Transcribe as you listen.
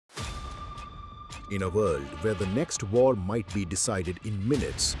In a world where the next war might be decided in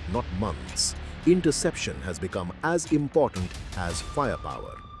minutes, not months, interception has become as important as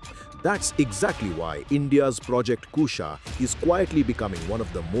firepower. That's exactly why India's Project Kusha is quietly becoming one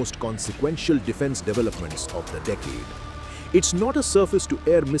of the most consequential defense developments of the decade. It's not a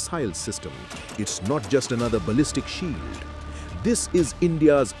surface-to-air missile system. It's not just another ballistic shield. This is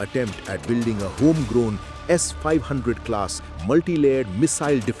India's attempt at building a homegrown S-500 class multi-layered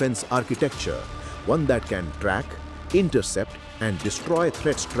missile defense architecture, one that can track, intercept, and destroy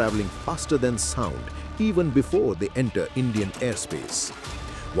threats traveling faster than sound even before they enter Indian airspace.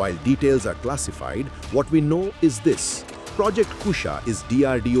 While details are classified, what we know is this. Project Kusha is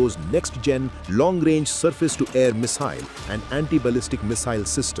DRDO's next-gen long-range surface-to-air missile and anti-ballistic missile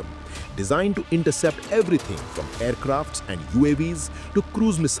system, designed to intercept everything from aircrafts and UAVs to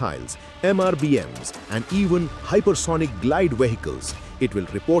cruise missiles, MRBMs, and even hypersonic glide vehicles. It will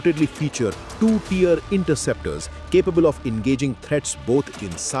reportedly feature two-tier interceptors capable of engaging threats both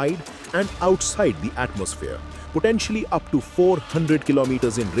inside and outside the atmosphere, potentially up to 400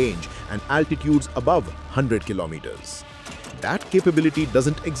 kilometers in range and altitudes above 100 kilometers. That capability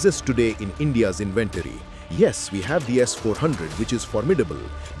doesn't exist today in India's inventory. Yes, we have the S-400, which is formidable,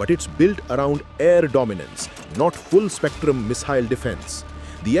 but it's built around air dominance, not full-spectrum missile defense.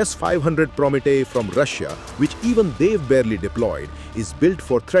 The S-500 Prometei from Russia, which even they've barely deployed, is built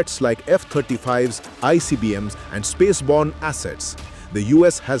for threats like F-35s, ICBMs, and spaceborne assets. The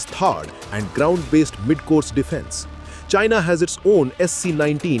US has THAAD and ground-based mid-course defense. China has its own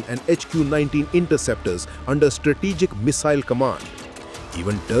SC-19 and HQ-19 interceptors under Strategic Missile Command.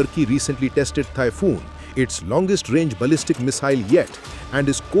 Even Turkey recently tested Typhoon, its longest-range ballistic missile yet, and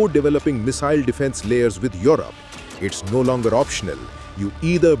is co-developing missile defense layers with Europe. It's no longer optional. You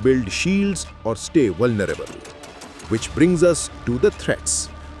either build shields or stay vulnerable. Which brings us to the threats.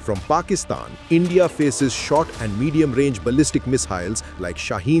 From Pakistan, India faces short and medium-range ballistic missiles like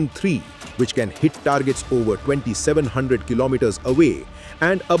Shaheen-3, which can hit targets over 2,700 kilometers away,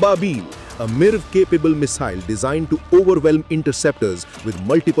 and Ababil, a MIRV-capable missile designed to overwhelm interceptors with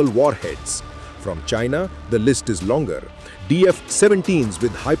multiple warheads. From China, the list is longer. DF-17s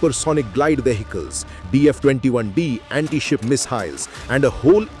with hypersonic glide vehicles, DF-21D anti-ship missiles, and a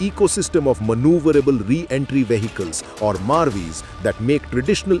whole ecosystem of maneuverable re-entry vehicles or MARVs that make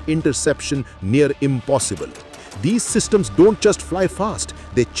traditional interception near impossible. These systems don't just fly fast,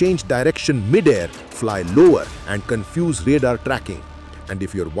 they change direction mid-air, fly lower, and confuse radar tracking. And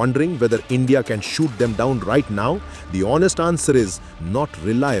if you're wondering whether India can shoot them down right now, the honest answer is not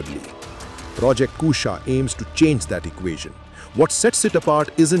reliably. Project Kusha aims to change that equation. What sets it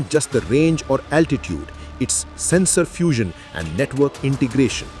apart isn't just the range or altitude, it's sensor fusion and network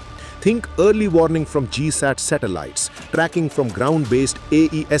integration. Think early warning from GSAT satellites, tracking from ground-based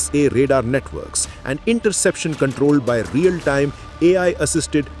AESA radar networks, and interception controlled by real-time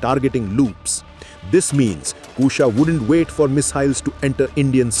AI-assisted targeting loops. This means Kusha wouldn't wait for missiles to enter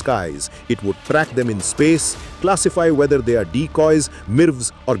Indian skies. It would track them in space, classify whether they are decoys,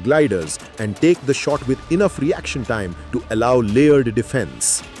 MIRVs, or gliders, and take the shot with enough reaction time to allow layered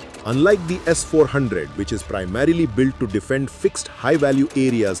defense. Unlike the S-400, which is primarily built to defend fixed high-value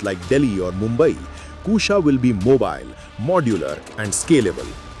areas like Delhi or Mumbai, Kusha will be mobile, modular, and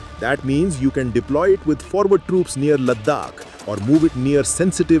scalable. That means you can deploy it with forward troops near Ladakh or move it near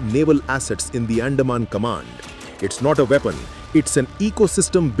sensitive naval assets in the Andaman Command. It's not a weapon, it's an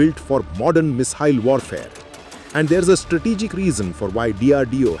ecosystem built for modern missile warfare. And there's a strategic reason for why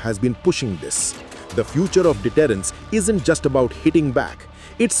DRDO has been pushing this. The future of deterrence isn't just about hitting back,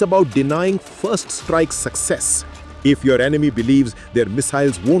 it's about denying first strike success. If your enemy believes their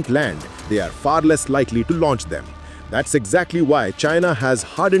missiles won't land, they are far less likely to launch them. That's exactly why China has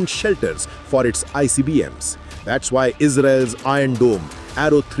hardened shelters for its ICBMs. That's why Israel's Iron Dome,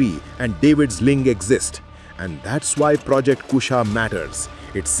 Arrow 3, and David's Ling exist. And that's why Project Kusha matters.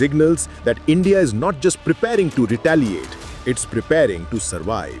 It signals that India is not just preparing to retaliate, it's preparing to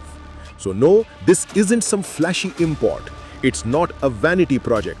survive. So no, this isn't some flashy import. It's not a vanity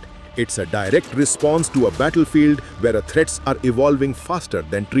project. It's a direct response to a battlefield where threats are evolving faster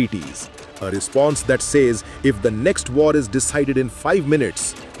than treaties. A response that says, if the next war is decided in 5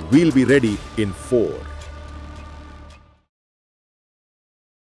 minutes, we'll be ready in 4.